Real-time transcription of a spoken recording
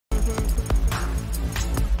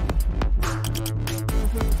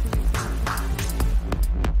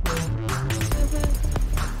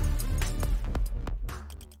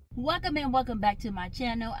Welcome and welcome back to my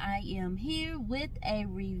channel. I am here with a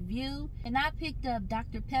review, and I picked up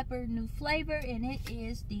Dr. Pepper new flavor, and it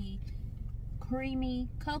is the creamy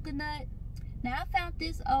coconut. Now, I found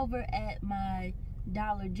this over at my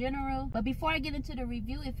Dollar General, but before I get into the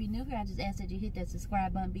review, if you're new here, I just ask that you hit that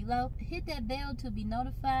subscribe button below, hit that bell to be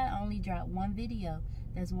notified. I only drop one video.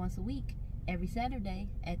 That's once a week, every Saturday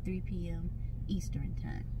at 3 p.m. Eastern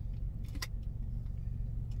time.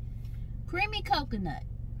 Creamy coconut.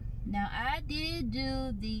 Now, I did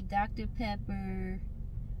do the Dr. Pepper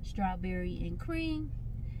strawberry and cream,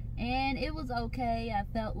 and it was okay. I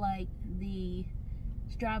felt like the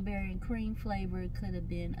strawberry and cream flavor could have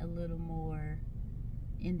been a little more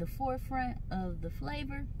in the forefront of the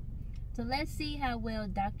flavor. So let's see how well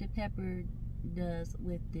Dr. Pepper does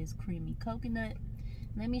with this creamy coconut.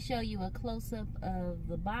 Let me show you a close-up of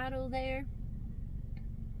the bottle there.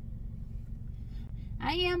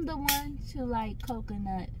 I am the one to like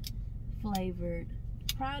coconut flavored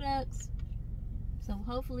products, so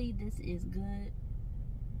hopefully this is good.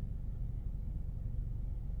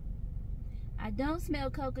 I don't smell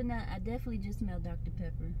coconut. I definitely just smell Dr.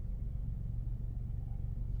 Pepper.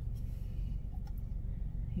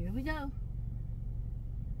 Here we go.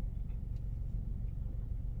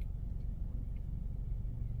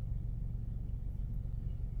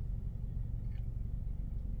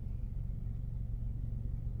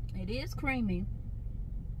 It is creamy.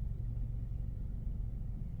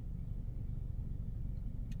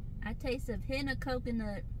 I taste a hint of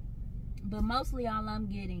coconut, but mostly all I'm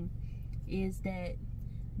getting is that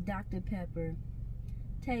Dr. Pepper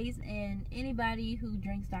taste. And anybody who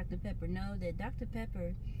drinks Dr. Pepper know that Dr.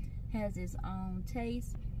 Pepper has its own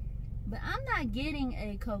taste, but I'm not getting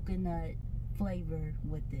a coconut flavor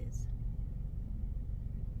with this.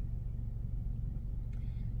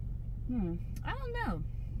 I don't know.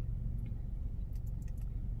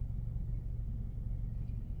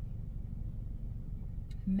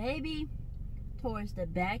 Maybe towards the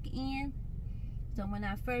back end. So when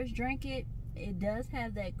I first drink it, it does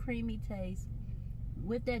have that creamy taste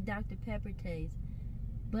with that Dr. Pepper taste.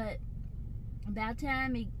 But by the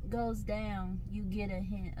time it goes down, you get a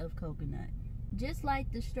hint of coconut. Just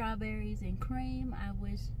like the strawberries and cream, I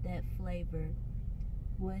wish that flavor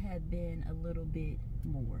would have been a little bit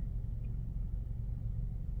more.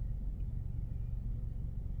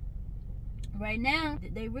 Right now,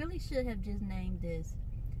 they really should have just named this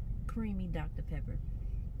creamy Dr. Pepper.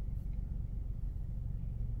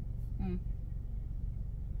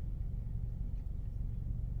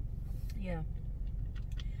 Yeah,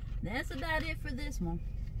 that's about it for this one.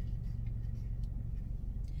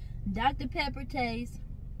 Dr. Pepper taste,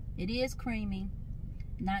 it is creamy,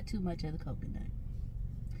 not too much of the coconut.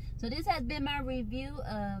 So this has been my review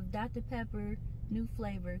of Dr. Pepper new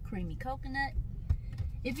flavor creamy coconut.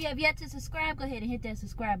 If you have yet to subscribe, go ahead and hit that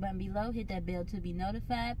subscribe button below. Hit that bell to be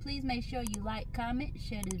notified. Please make sure you like, comment,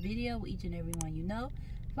 share this video with each and every one you know.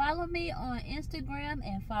 Follow me on Instagram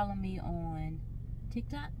and follow me on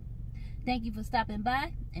TikTok. Thank you for stopping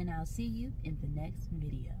by, and I'll see you in the next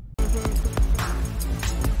video.